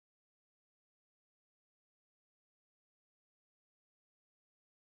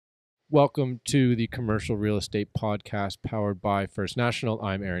Welcome to the Commercial Real Estate Podcast powered by First National.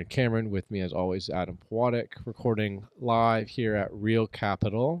 I'm Aaron Cameron. With me, as always, Adam Pwadik, recording live here at Real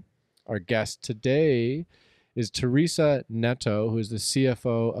Capital. Our guest today is Teresa Neto, who is the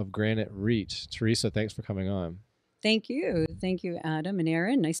CFO of Granite REIT. Teresa, thanks for coming on. Thank you. Thank you, Adam and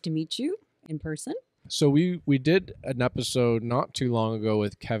Aaron. Nice to meet you in person. So we did an episode not too long ago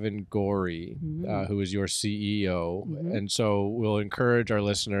with Kevin Gorey, who is your CEO, and so we'll encourage our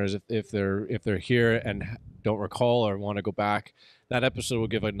listeners if they're here and don't recall or want to go back. That episode will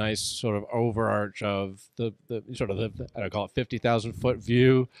give a nice sort of overarch of the I call it 50,000 foot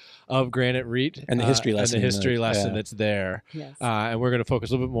view of Granite REIT and the history lesson that's there. Yes. And we're going to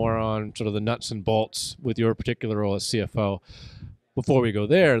focus a little bit more on sort of the nuts and bolts with your particular role as CFO. Before we go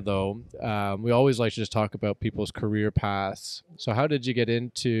there, though, we always like to just talk about people's career paths. So how did you get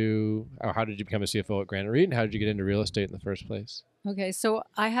into, or how did you become a CFO at Granite REIT, and how did you get into real estate in the first place? Okay, so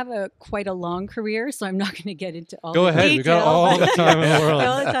I have quite a long career, so I'm not going to get into all Go the ahead, detail, we got all the time in the world.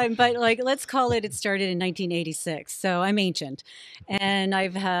 all the time, but let's call it started in 1986, so I'm ancient. And I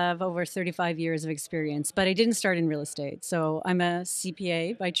have over 35 years of experience, but I didn't start in real estate. So I'm a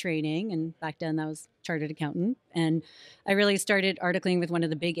CPA by training, and back then that was chartered accountant. And I really started articling with one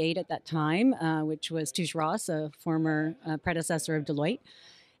of the big eight at that time, which was Touche Ross, a former predecessor of Deloitte.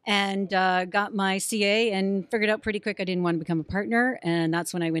 And got my CA and figured out pretty quick I didn't want to become a partner, and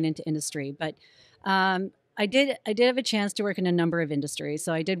that's when I went into industry. But I did have a chance to work in a number of industries.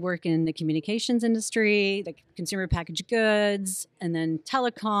 So I did work in the communications industry, the consumer packaged goods, and then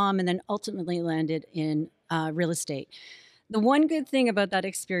telecom, and then ultimately landed in real estate. The one good thing about that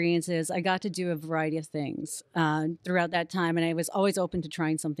experience is I got to do a variety of things throughout that time, and I was always open to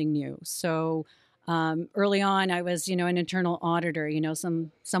trying something new. So early on, I was, an internal auditor,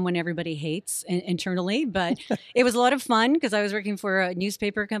 someone everybody hates internally, but it was a lot of fun because I was working for a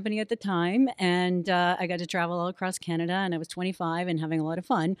newspaper company at the time, and I got to travel all across Canada, and I was 25 and having a lot of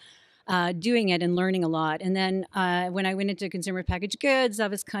fun doing it and learning a lot. And then when I went into consumer packaged goods, that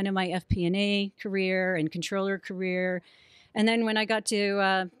was kind of my FP&A career and controller career. And then when I got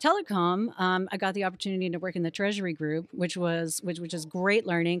to telecom, I got the opportunity to work in the Treasury Group, which was great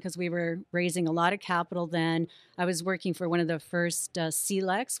learning because we were raising a lot of capital then. I was working for one of the first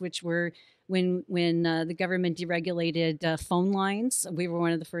CLECs, which were when the government deregulated phone lines. We were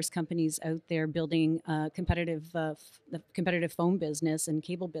one of the first companies out there building competitive phone business and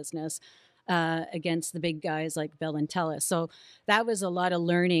cable business. Against the big guys like Bell and Telus. So that was a lot of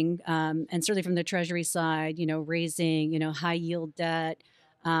learning. And certainly from the Treasury side, raising, high yield debt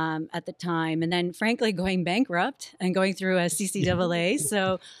at the time. And then frankly, going bankrupt and going through a CCAA.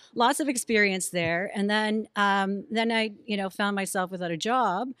 So lots of experience there. And then I, found myself without a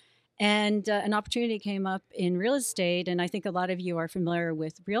job, and an opportunity came up in real estate. And I think a lot of you are familiar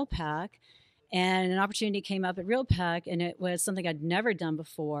with RealPAC. And an opportunity came up at RealPAC, and it was something I'd never done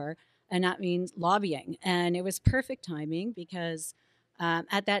before. And that means lobbying. And it was perfect timing because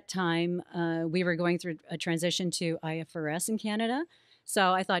at that time, we were going through a transition to IFRS in Canada.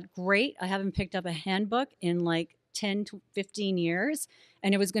 So I thought, great, I haven't picked up a handbook in like 10 to 15 years.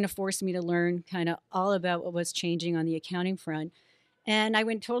 And it was going to force me to learn kind of all about what was changing on the accounting front. And I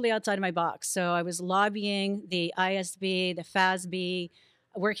went totally outside of my box. So I was lobbying the ISB, the FASB,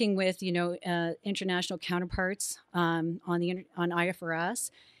 working with, international counterparts on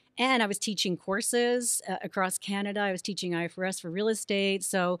IFRS. And I was teaching courses across Canada. I was teaching IFRS for real estate.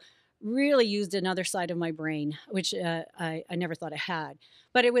 So really used another side of my brain, which I never thought I had.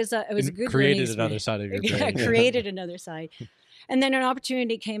 But it was a good created another side of your brain. Yeah, created another side. And then an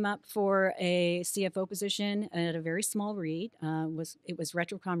opportunity came up for a CFO position at a very small REIT. It was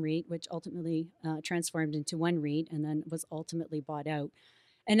Retrocom REIT, which ultimately transformed into one REIT and then was ultimately bought out.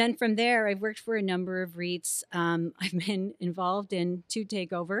 And then from there, I've worked for a number of REITs. I've been involved in 2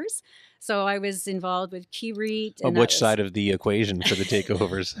 takeovers. So I was involved with Key REIT. On which side of the equation for the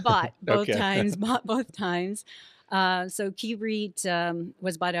takeovers? Bought both times. So Key REIT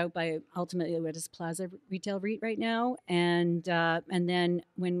was bought out by ultimately what is Plaza Retail REIT right now. And then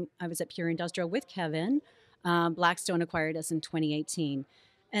when I was at Pure Industrial with Kevin, Blackstone acquired us in 2018.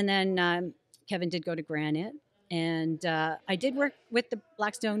 And then Kevin did go to Granite. And I did work with the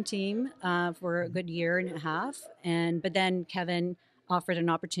Blackstone team for a good year and a half. But then Kevin offered an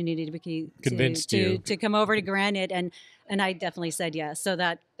opportunity to come over to Granite, and I definitely said yes. So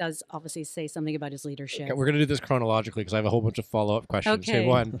that does obviously say something about his leadership. Okay, we're going to do this chronologically because I have a whole bunch of follow-up questions. Okay.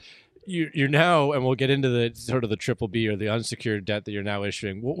 One, you're now, and we'll get into the sort of the triple B or the unsecured debt that you're now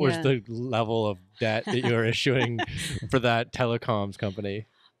issuing. What was the level of debt that you're issuing for that telecoms company?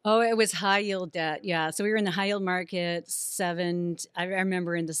 Oh, it was high yield debt. Yeah. So we were in the high yield market, I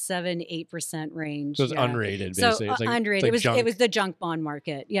remember in the 7-8% range. So it's Yeah. unrated, So basically. It's like, unrated. it's like It was junk. the junk bond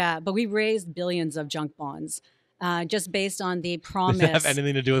market. Yeah. But we raised billions of junk bonds. Just based on the Does that have promise.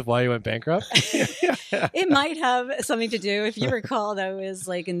 anything to do with why you went bankrupt? It might have something to do. If you recall, that was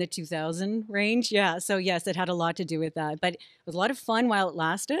like in the 2000 range. Yeah. So yes, it had a lot to do with that. But it was a lot of fun while it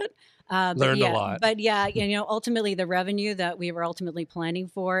lasted. Learned a lot. But yeah, ultimately the revenue that we were ultimately planning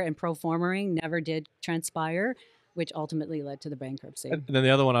for and pro forming never did transpire, which ultimately led to the bankruptcy. And then the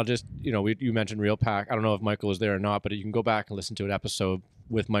other one, I'll just, you mentioned RealPAC. I don't know if Michael was there or not, but you can go back and listen to an episode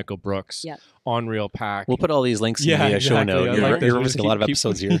with Michael Brooks on RealPAC. We'll put all these links in the show note. You're referencing a lot of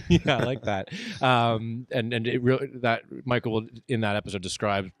episodes here. Yeah, I like that. That Michael will, in that episode,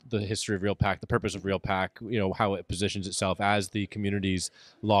 describe the history of RealPAC, the purpose of RealPAC, how it positions itself as the community's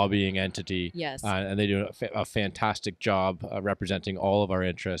lobbying entity. Yes. And they do a fantastic job representing all of our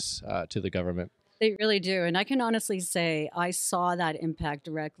interests to the government. They really do. And I can honestly say I saw that impact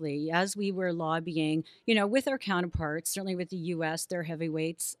directly as we were lobbying, with our counterparts, certainly with the US, they're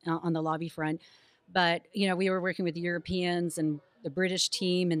heavyweights on the lobby front. But, we were working with the Europeans and the British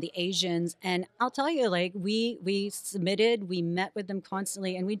team and the Asians. And I'll tell you, like, we submitted, we met with them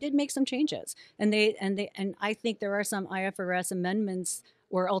constantly, and we did make some changes. And I think there are some IFRS amendments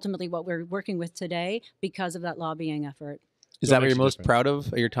or ultimately what we're working with today because of that lobbying effort. Is that what you're most proud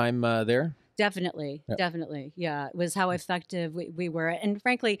of your time there? Definitely. Yeah. It was how effective we were. And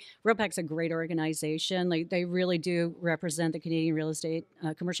frankly, RealPAC's a great organization. Like, they really do represent the Canadian real estate,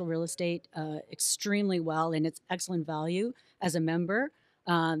 commercial real estate extremely well, and it's excellent value as a member,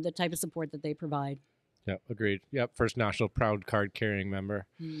 the type of support that they provide. Yeah, agreed. Yep, first national proud card carrying member.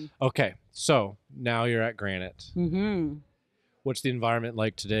 Okay, so now you're at Granite. What's the environment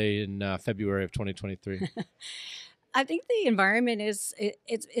like today in February of 2023? I think the environment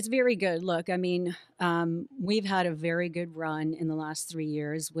it's very good. Look, I mean, we've had a very good run in the last 3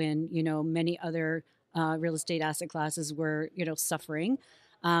 years when, many other real estate asset classes were, suffering.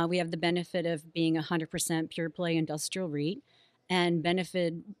 We have the benefit of being 100% pure play industrial REIT and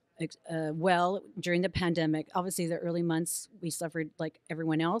benefit well during the pandemic. Obviously, the early months we suffered like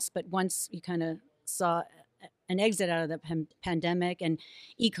everyone else, but once you kind of saw an exit out of the pandemic and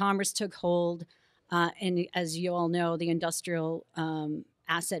e-commerce took hold, and as you all know, the industrial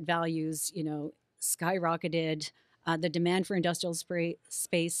asset values, skyrocketed. The demand for industrial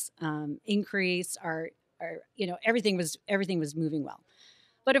space increased. Everything was moving well.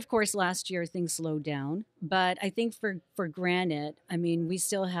 But of course, last year things slowed down. But I think for Granite, I mean, we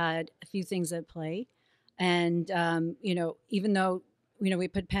still had a few things at play, and even though we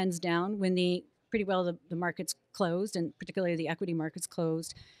put pens down when the markets closed, and particularly the equity markets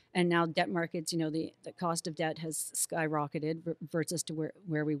closed. And now debt markets, the cost of debt has skyrocketed versus to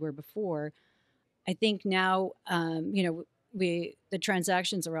where we were before. I think now, the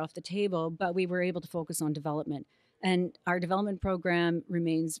transactions are off the table, but we were able to focus on development. And our development program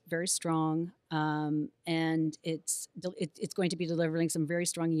remains very strong, and it's going to be delivering some very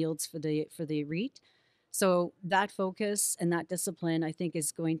strong yields for the REIT. So that focus and that discipline, I think,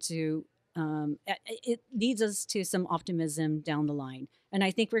 is going to it leads us to some optimism down the line. And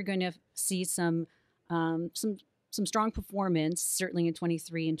I think we're going to see some strong performance, certainly in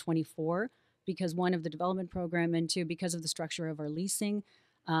 23 and 24, because one of the development program, and two, because of the structure of our leasing.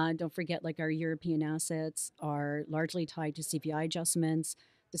 Don't forget, like, our European assets are largely tied to CPI adjustments.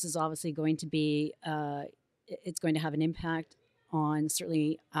 This is obviously going to be, it's going to have an impact on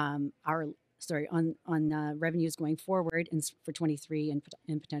certainly on revenues going forward for 23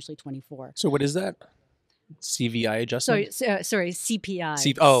 and potentially 24. So what is that? CVI adjustment? Sorry,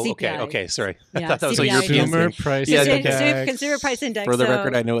 CPI. CPI. Okay, sorry. Yeah, I thought that was a CPI European Consumer thing. Price Yeah, Consumer Price Index. For the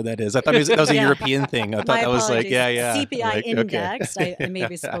record, I know what that is. I thought that was a European thing. I thought that was like, CPI like, index. Okay. I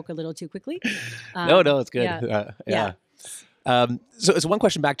maybe spoke a little too quickly. No, it's good. Yeah. So one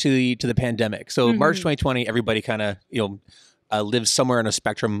question back to the pandemic. So March 2020, everybody kind of lives somewhere on a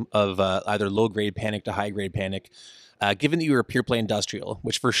spectrum of either low grade panic to high grade panic. Given that you were a pure play industrial,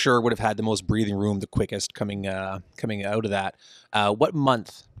 which for sure would have had the most breathing room, the quickest coming out of that, what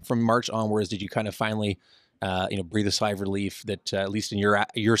month from March onwards did you kind of finally, breathe a sigh of relief that at least in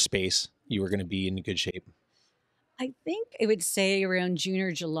your space you were going to be in good shape? I think it would say around June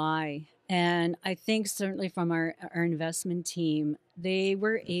or July. And I think certainly from our investment team, they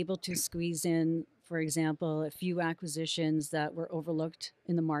were able to squeeze in, for example, a few acquisitions that were overlooked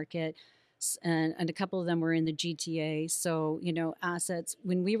in the market. And a couple of them were in the GTA. So, assets,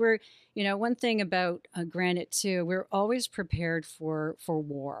 when we were, one thing about Granite too, we're always prepared for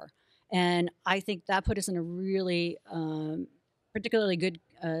war. And I think that put us in a really particularly good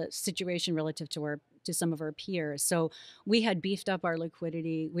situation relative to some of our peers. So we had beefed up our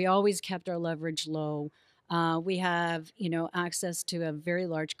liquidity. We always kept our leverage low. We have, access to a very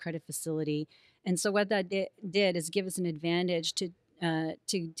large credit facility. And so what that did is give us an advantage to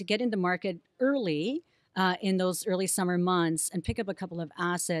get in the market early in those early summer months and pick up a couple of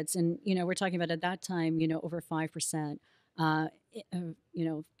assets. And, we're talking about at that time, over 5%,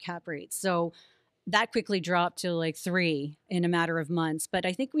 cap rates. So that quickly dropped to like 3 in a matter of months. But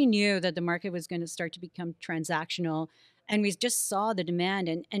I think we knew that the market was going to start to become transactional. And we just saw the demand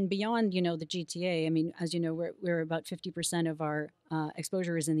and beyond, the GTA. I mean, as you know, we're about 50% of our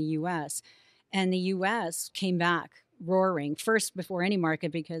exposure is in the U.S. And the U.S. came back roaring first before any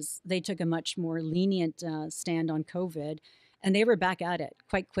market because they took a much more lenient stand on COVID. And they were back at it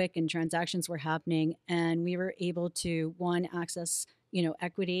quite quick and transactions were happening. And we were able to, one, access,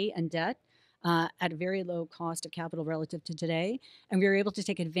 equity and debt at a very low cost of capital relative to today. And we were able to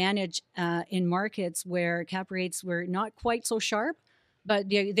take advantage in markets where cap rates were not quite so sharp, but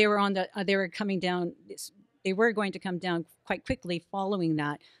they were coming down. They were going to come down quite quickly following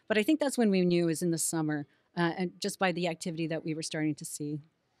that. But I think that's when we knew it was in the summer, and just by the activity that we were starting to see.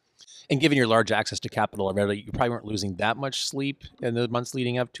 And given your large access to capital already, you probably weren't losing that much sleep in the months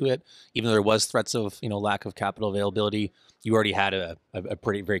leading up to it. Even though there was threats of, lack of capital availability, you already had a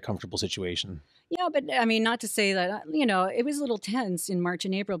very comfortable situation. Yeah, but I mean, not to say that, it was a little tense in March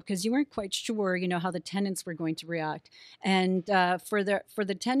and April because you weren't quite sure, how the tenants were going to react. And for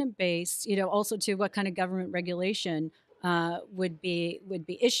the tenant base, also to what kind of government regulation would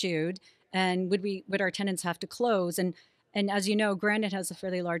be issued, and would our tenants have to close? And as you know, Granite has a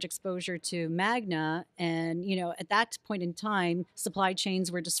fairly large exposure to Magna. And, at that point in time, supply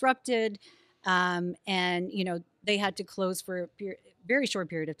chains were disrupted. And, they had to close for a very short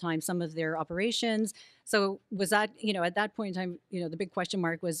period of time, some of their operations. So was that, at that point in time, the big question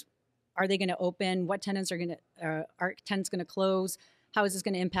mark was, are they going to open? What tenants are tenants going to close? How is this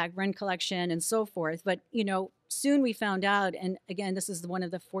going to impact rent collection and so forth? But, soon we found out, and again, this is one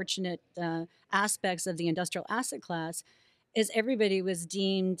of the fortunate aspects of the industrial asset class, is everybody was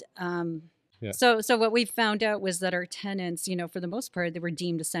deemed. Yeah. So what we found out was that our tenants, for the most part, they were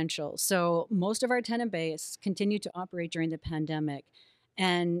deemed essential. So most of our tenant base continued to operate during the pandemic.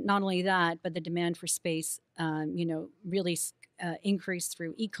 And not only that, but the demand for space, really increased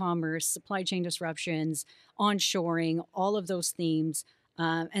through e-commerce, supply chain disruptions, onshoring, all of those themes.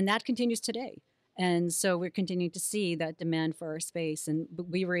 And that continues today. And so we're continuing to see that demand for our space. And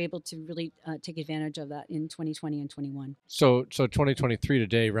we were able to really take advantage of that in 2020 and 21. So 2023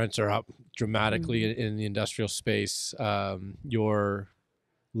 today, rents are up dramatically in the industrial space. Your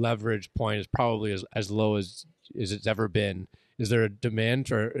leverage point is probably as low as it's ever been. Is there a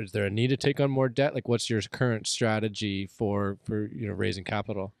demand or is there a need to take on more debt? Like, what's your current strategy for raising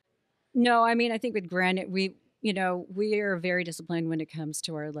capital? No, I mean, I think with Granite, we are very disciplined when it comes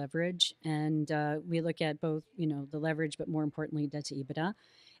to our leverage. And we look at both, the leverage, but more importantly, debt to EBITDA.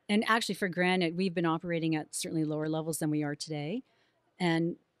 And actually for Granite, we've been operating at certainly lower levels than we are today.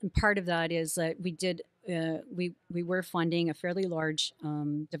 And part of that is that we were funding a fairly large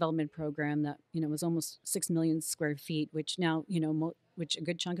development program that, was almost 6 million square feet, which now, which a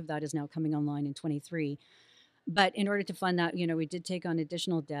good chunk of that is now coming online in 23. But in order to fund that, we did take on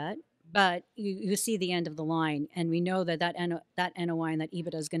additional debt. But you see the end of the line, and we know that NOI and that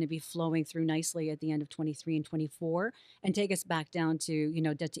EBITDA is going to be flowing through nicely at the end of 23 and 24 and take us back down to,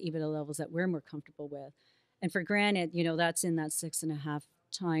 debt to EBITDA levels that we're more comfortable with. And for Granite, that's in that 6.5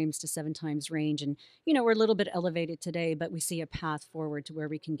 times to 7 times range. And, we're a little bit elevated today, but we see a path forward to where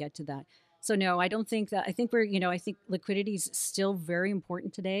we can get to that. So no, I don't think that, I think I think liquidity is still very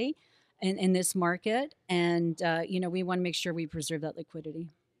important today in this market. And, we want to make sure we preserve that liquidity.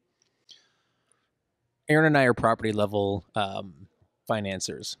 Aaron and I are property level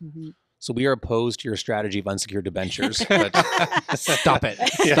financiers. Mm-hmm. So we are opposed to your strategy of unsecured debentures. But stop it.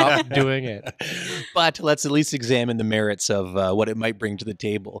 Stop doing it. But let's at least examine the merits of what it might bring to the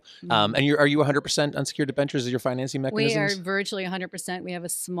table. Mm-hmm. And are you 100% unsecured debentures as your financing mechanisms? We are virtually 100%. We have a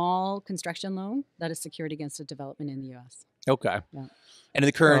small construction loan that is secured against a development in the U.S. Okay. Yeah. And in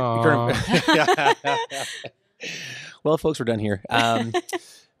the current well, folks, we're done here. And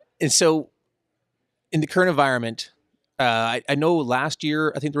so in the current environment, I know last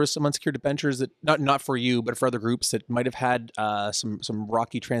year, I think there was some unsecured debentures that, not for you, but for other groups that might have had some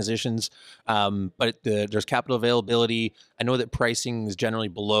rocky transitions. But there's capital availability. I know that pricing is generally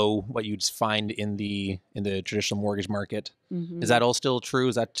below what you'd find in the traditional mortgage market. Mm-hmm. Is that all still true?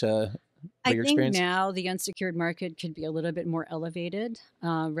 Is that I your think experience? now the unsecured market could be a little bit more elevated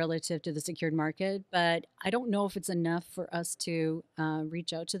relative to the secured market, but I don't know if it's enough for us to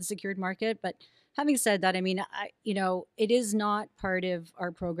reach out to the secured market. But having said that, I mean, it is not part of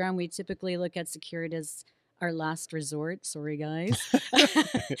our program. We typically look at secured as our last resort. Sorry, guys.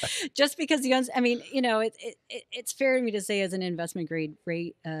 Just because I mean, it's fair to me to say as an investment grade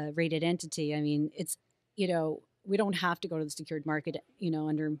rated entity. I mean, we don't have to go to the secured market,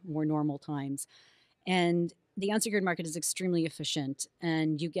 under more normal times. And the unsecured market is extremely efficient,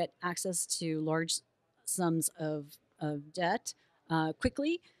 and you get access to large sums of debt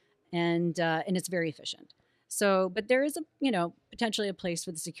quickly, and it's very efficient. So, but there is potentially a place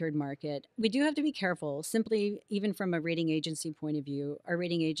for the secured market. We do have to be careful. Simply, even from a rating agency point of view, our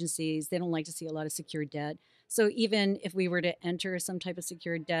rating agencies, they don't like to see a lot of secured debt. So even if we were to enter some type of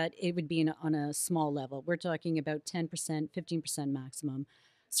secured debt, it would be on a small level. We're talking about 10%, 15% maximum.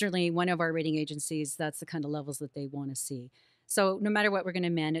 Certainly, one of our rating agencies, that's the kind of levels that they want to see. So no matter what, we're going to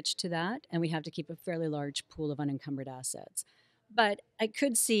manage to that, and we have to keep a fairly large pool of unencumbered assets. But I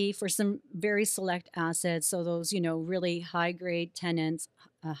could see for some very select assets, so those really high grade tenants,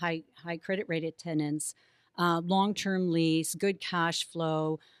 high credit rated tenants, long term lease, good cash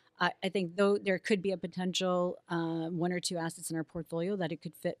flow. I think though there could be a potential one or two assets in our portfolio that it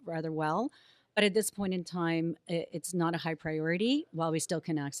could fit rather well. But at this point in time, it's not a high priority while we still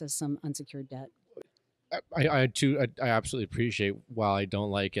can access some unsecured debt. I absolutely appreciate. While I don't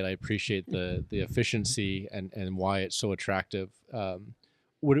like it, I appreciate the efficiency and why it's so attractive.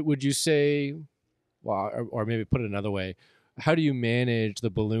 Would you say, well, or maybe put it another way, how do you manage the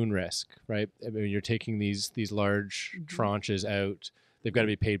balloon risk? Right, I mean, you're taking these large tranches out. They've got to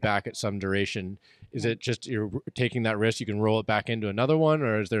be paid back at some duration. Is it just you're taking that risk? You can roll it back into another one,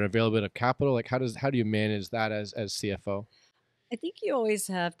 or is there availability of capital? Like how do you manage that as CFO? I think you always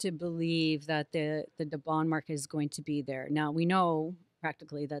have to believe that the bond market is going to be there. Now, we know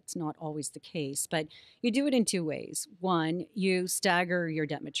practically that's not always the case, but you do it in two ways. One, you stagger your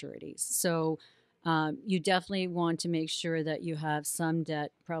debt maturities. So you definitely want to make sure that you have some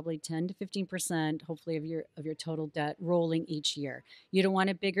debt, probably 10 to 15%, hopefully of your total debt rolling each year. You don't want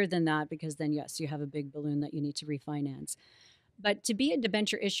it bigger than that because then, yes, you have a big balloon that you need to refinance. But to be a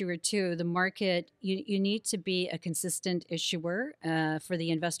debenture issuer too, the market, you need to be a consistent issuer for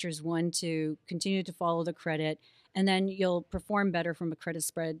the investors, one, to continue to follow the credit. And then you'll perform better from a credit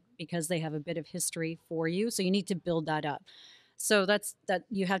spread because they have a bit of history for you. So you need to build that up. So that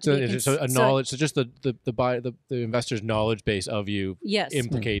you have to so a knowledge. So just the investor's knowledge base of you yes.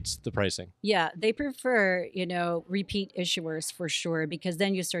 implicates the pricing. Yeah, they prefer repeat issuers for sure, because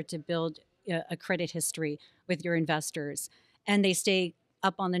then you start to build a credit history with your investors, and they stay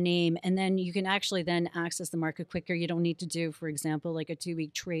up on the name, and then you can actually then access the market quicker. You don't need to do, for example, like a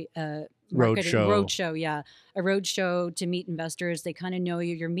 2-week roadshow. Yeah, a roadshow to meet investors. They kind of know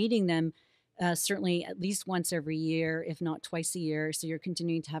you. You're meeting them. Certainly at least once every year, if not twice a year. So you're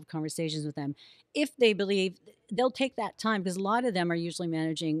continuing to have conversations with them. If they believe, they'll take that time, because a lot of them are usually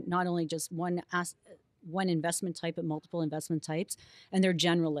managing not only just one investment type, but multiple investment types, and they're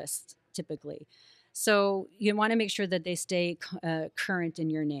generalists typically. So you want to make sure that they stay current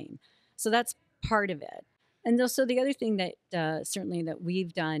in your name. So that's part of it. And so the other thing that certainly that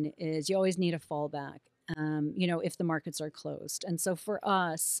we've done is you always need a fallback. If the markets are closed. And so for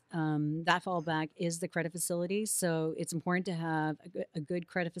us, that fallback is the credit facility. So it's important to have a good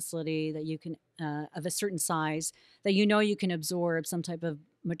credit facility that you can, of a certain size, that you can absorb some type of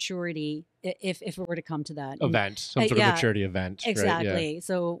maturity if it were to come to that. Event, some sort of maturity event. Exactly. Right? Yeah.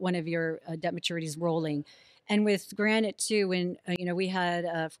 So one of your debt maturities rolling. And with Granite too, when we had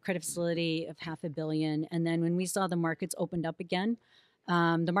a credit facility of $500 million, and then when we saw the markets opened up again,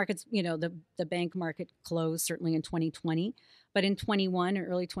 the markets, the bank market closed certainly in 2020, but in 21 or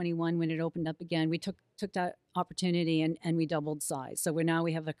early 21, when it opened up again, we took that opportunity and we doubled size. So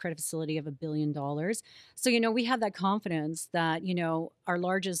we have a credit facility of $1 billion. So, we have that confidence that, our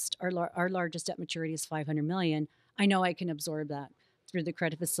largest debt maturity is $500 million. I know I can absorb that through the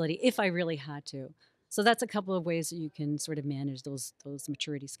credit facility if I really had to. So that's a couple of ways that you can sort of manage those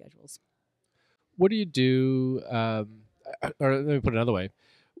maturity schedules. What do you do? Or let me put it another way.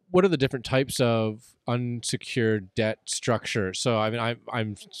 What are the different types of unsecured debt structures? So, I mean,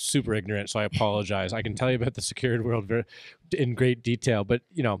 I'm super ignorant, so I apologize. I can tell you about the secured world in great detail, but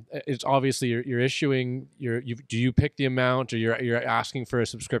it's obviously you're issuing. Do you pick the amount, or you're asking for a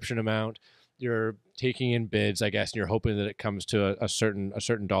subscription amount? You're taking in bids, I guess, and you're hoping that it comes to a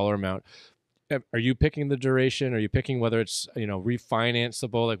certain dollar amount. Are you picking the duration? Are you picking whether it's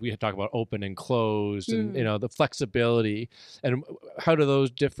refinanceable? Like we had talked about open and closed, and the flexibility, and how do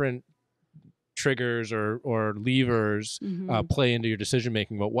those different triggers or levers Mhm. play into your decision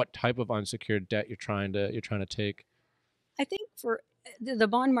making about what type of unsecured debt you're trying to take? I think for the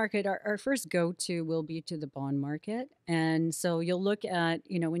bond market, our first go to will be to the bond market. And so you'll look at,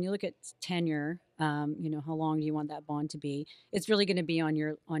 when you look at tenure, how long do you want that bond to be? It's really going to be on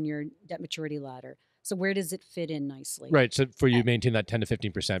your debt maturity ladder. So where does it fit in nicely? Right. So for you Uh, maintain that 10 to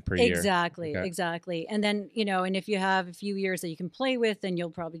 15% per year. Exactly, Okay. exactly. And then, and if you have a few years that you can play with, then you'll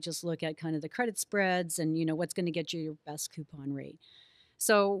probably just look at kind of the credit spreads and, what's going to get you your best coupon rate.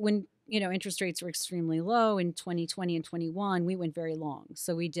 So when interest rates were extremely low in 2020 and 21, we went very long.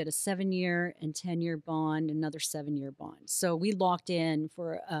 So we did a 7-year and 10-year bond, another 7-year bond. So we locked in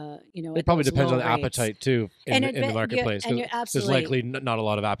for It at probably those depends low on the rates. appetite too And in the marketplace, and because you're there's absolutely, likely not a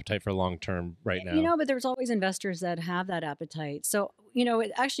lot of appetite for long term right now. but there's always investors that have that appetite. So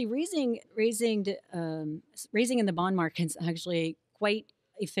actually raising in the bond market is actually quite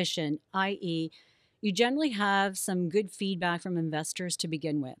efficient. I.e., you generally have some good feedback from investors to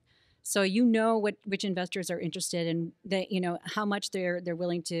begin with. So which investors are interested in, that how much they're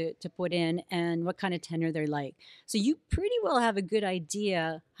willing to put in and what kind of tenor they like. So you pretty well have a good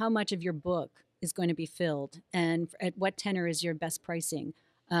idea how much of your book is going to be filled and at what tenor is your best pricing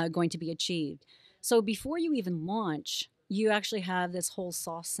going to be achieved. So before you even launch, you actually have this whole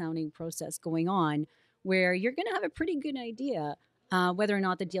soft sounding process going on where you're going to have a pretty good idea whether or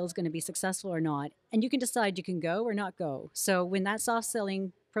not the deal is going to be successful or not. And you can decide you can go or not go. So when that soft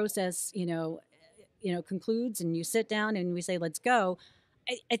selling process, concludes and you sit down and we say, let's go,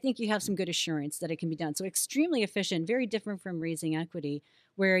 I think you have some good assurance that it can be done. So extremely efficient, very different from raising equity,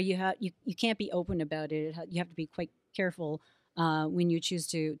 where you can't be open about it. You have to be quite careful when you choose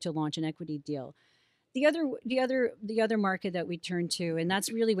to launch an equity deal. The other market that we turn to, and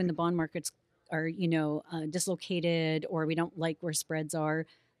that's really when the bond markets are dislocated or we don't like where spreads are,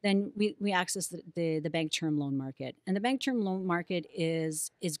 then we access the bank term loan market. And the bank term loan market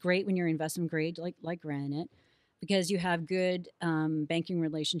is great when you're investment grade, like Granite, because you have good banking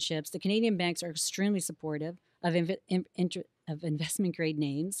relationships. The Canadian banks are extremely supportive of of investment grade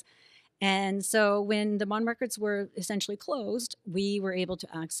names. And so when the bond markets were essentially closed, we were able to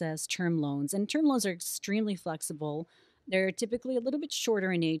access term loans. And term loans are extremely flexible. They're typically a little bit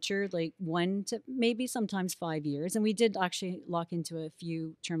shorter in nature, like 1 to maybe sometimes 5 years. And we did actually lock into a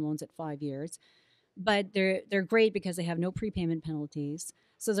few term loans at 5 years. But they're great because they have no prepayment penalties.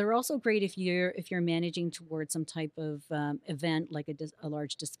 So they're also great if you're managing towards some type of event like a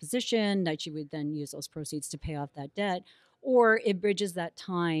large disposition that you would then use those proceeds to pay off that debt, or it bridges that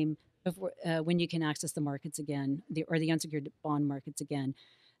time before when you can access the markets again, the unsecured bond markets again.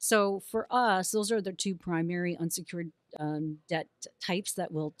 So for us, those are the two primary unsecured debt types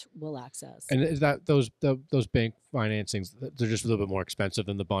that we'll access. And is that those bank financings, they're just a little bit more expensive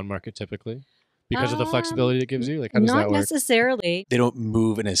than the bond market typically because of the flexibility it gives you? Like, how does Not that work? necessarily. They don't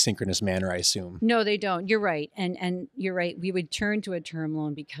move in a synchronous manner, I assume. No, they don't. You're right, and you're right. We would turn to a term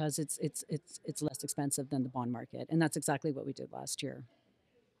loan because it's less expensive than the bond market, and that's exactly what we did last year.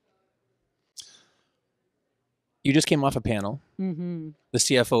 You just came off a panel, Mm-hmm. the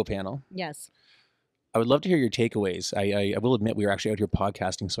CFO panel. Yes. I would love to hear your takeaways. I will admit we were actually out here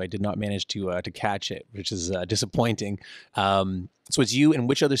podcasting, so I did not manage to catch it, which is disappointing. So it's you, and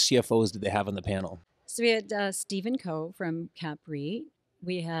which other CFOs did they have on the panel? So we had Stephen Coe from Cap REIT.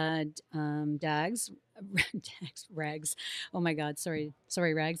 We had Dags, Rags. Oh my God, sorry,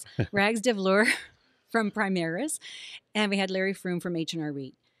 Rags. Rags Devleur from Primaris, and we had Larry Froome from H&R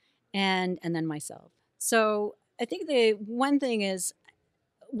REIT, and then myself. So I think the one thing is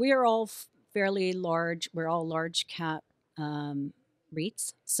we are all fairly large. We're all large cap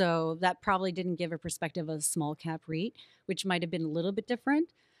REITs, so that probably didn't give a perspective of a small cap REIT, which might have been a little bit different.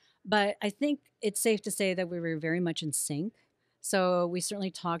 But I think it's safe to say that we were very much in sync. So we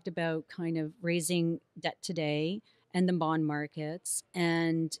certainly talked about kind of raising debt today and the bond markets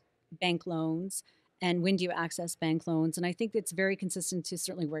and bank loans and when do you access bank loans. And I think it's very consistent to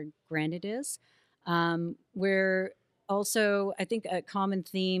certainly where Granite is. Where also I think a common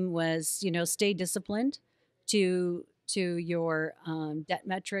theme was, stay disciplined to your debt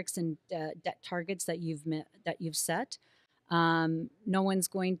metrics and debt targets that you've set. No one's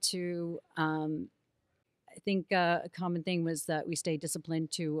going to. I think a common thing was that we stay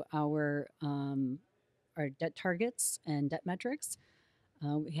disciplined to our debt targets and debt metrics.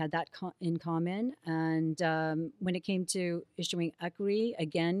 We had that in common, and when it came to issuing equity,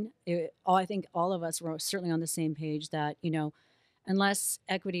 again, I think all of us were certainly on the same page that unless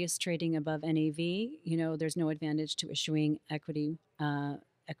equity is trading above NAV, there's no advantage to issuing equity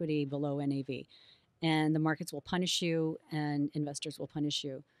below NAV, and the markets will punish you, and investors will punish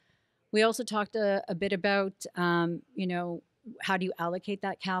you. We also talked a bit about, how do you allocate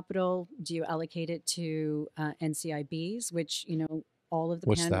that capital? Do you allocate it to NCIBs, which, all of the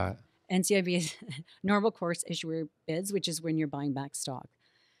What's that? NCIB is normal course issuer bids, which is when you're buying back stock.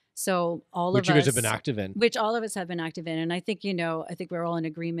 So Which you guys have been active in. which all of us have been active in. And I think, I think we're all in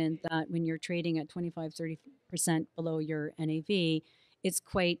agreement that when you're trading at 25, 30% below your NAV, it's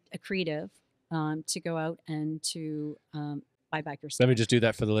quite accretive to go out and to buy back your stock. Let me just do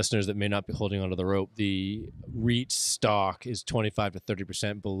that for the listeners that may not be holding onto the rope. The REIT stock is 25 to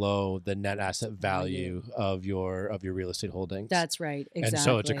 30% below the net asset value of your real estate holdings. That's right. Exactly. And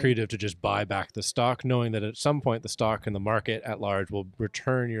so it's accretive to just buy back the stock, knowing that at some point the stock and the market at large will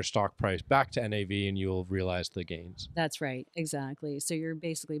return your stock price back to NAV and you'll realize the gains. That's right. Exactly. So you're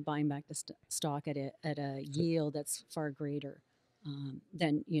basically buying back the stock at a yield that's far greater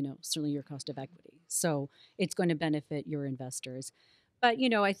than, certainly your cost of equity. So it's going to benefit your investors. But,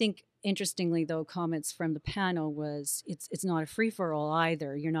 I think interestingly, though, comments from the panel was it's not a free-for-all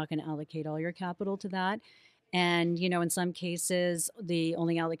either. You're not going to allocate all your capital to that. And, in some cases, the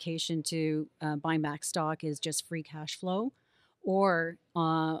only allocation to buying back stock is just free cash flow or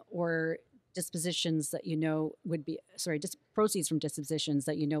dispositions that would be just proceeds from dispositions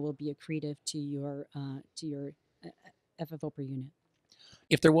that will be accretive to your FFO per unit.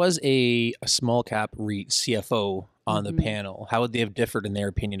 If there was a small cap REIT CFO on the panel, how would they have differed in their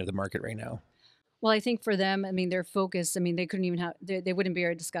opinion of the market right now? Well, I think for them, their focus, they couldn't even have, they wouldn't be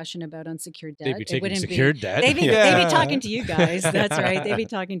a discussion about unsecured debt. They'd be taking secured debt. They'd be talking to you guys. That's right. They'd be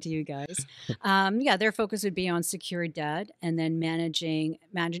talking to you guys. Their focus would be on secured debt and then managing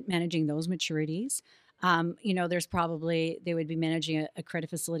those maturities. There's probably, they would be managing a credit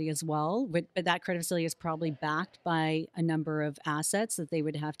facility as well, but that credit facility is probably backed by a number of assets that they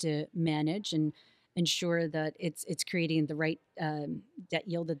would have to manage and ensure that it's creating the right debt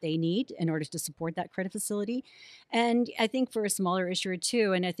yield that they need in order to support that credit facility. And I think for a smaller issuer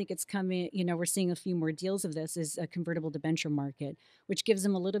too, and I think it's coming, we're seeing a few more deals of this, is a convertible debenture market, which gives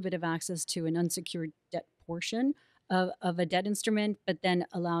them a little bit of access to an unsecured debt portion of a debt instrument, but then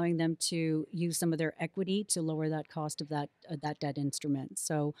allowing them to use some of their equity to lower that cost of that debt instrument.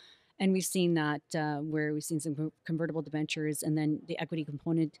 So, and we've seen that where we've seen some convertible debentures and then the equity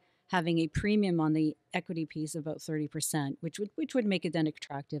component having a premium on the equity piece of about 30%, which would make it then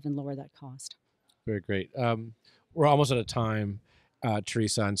attractive and lower that cost. Very great. We're almost out of time,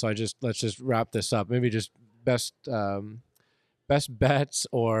 Teresa, and so let's just wrap this up. Maybe just best bets,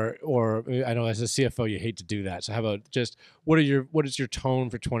 or I know as a CFO you hate to do that. So how about just what is your tone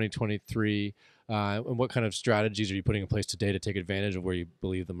for 2023, and what kind of strategies are you putting in place today to take advantage of where you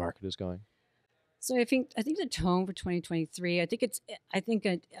believe the market is going? So I think the tone for 2023, I think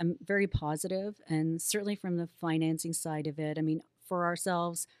I'm very positive, and certainly from the financing side of it. For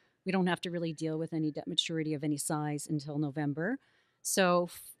ourselves, we don't have to really deal with any debt maturity of any size until November. So,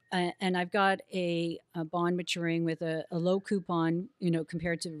 and I've got a bond maturing with a low coupon,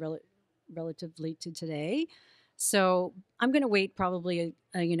 compared to relatively to today. So I'm going to wait probably,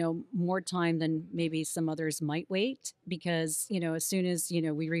 more time than maybe some others might wait, because, as soon as,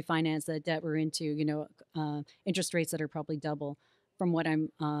 we refinance the debt we're into, interest rates that are probably double from what I'm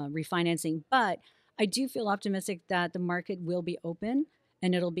refinancing. But I do feel optimistic that the market will be open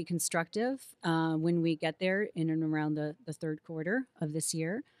and it'll be constructive when we get there in and around the third quarter of this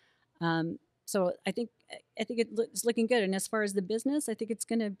year. So I think it's looking good. And as far as the business, I think it's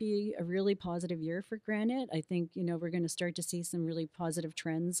going to be a really positive year for Granite. I think, we're going to start to see some really positive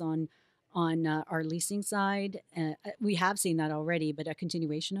trends on our leasing side. We have seen that already, but a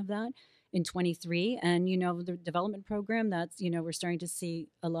continuation of that in 23. And, the development program, that's, we're starting to see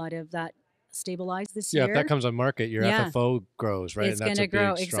a lot of that stabilize this year. Yeah, if that comes on market, your FFO grows, right? It's going to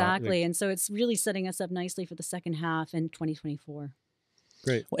grow, exactly. And so it's really setting us up nicely for the second half in 2024.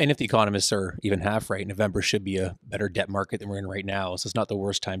 Great. Well, and if the economists are even half right, November should be a better debt market than we're in right now. So it's not the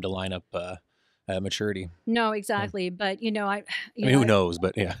worst time to line up maturity. No, exactly. Yeah. But, who knows?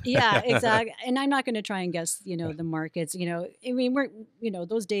 But yeah. Yeah, exactly. And I'm not going to try and guess, the markets, we're,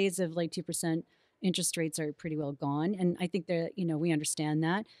 those days of like 2% interest rates are pretty well gone. And I think that, we understand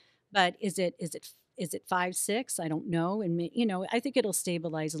that. But is it 5, 6? I don't know. And, I think it'll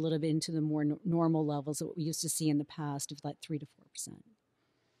stabilize a little bit into the more normal levels that we used to see in the past of like 3 to 4%.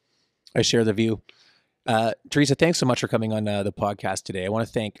 I share the view. Teresa, thanks so much for coming on the podcast today. I want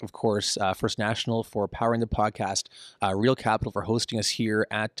to thank, of course, First National for powering the podcast, Real Capital for hosting us here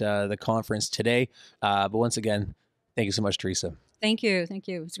at the conference today. But once again, thank you so much, Teresa. Thank you. Thank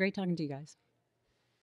you. It's great talking to you guys.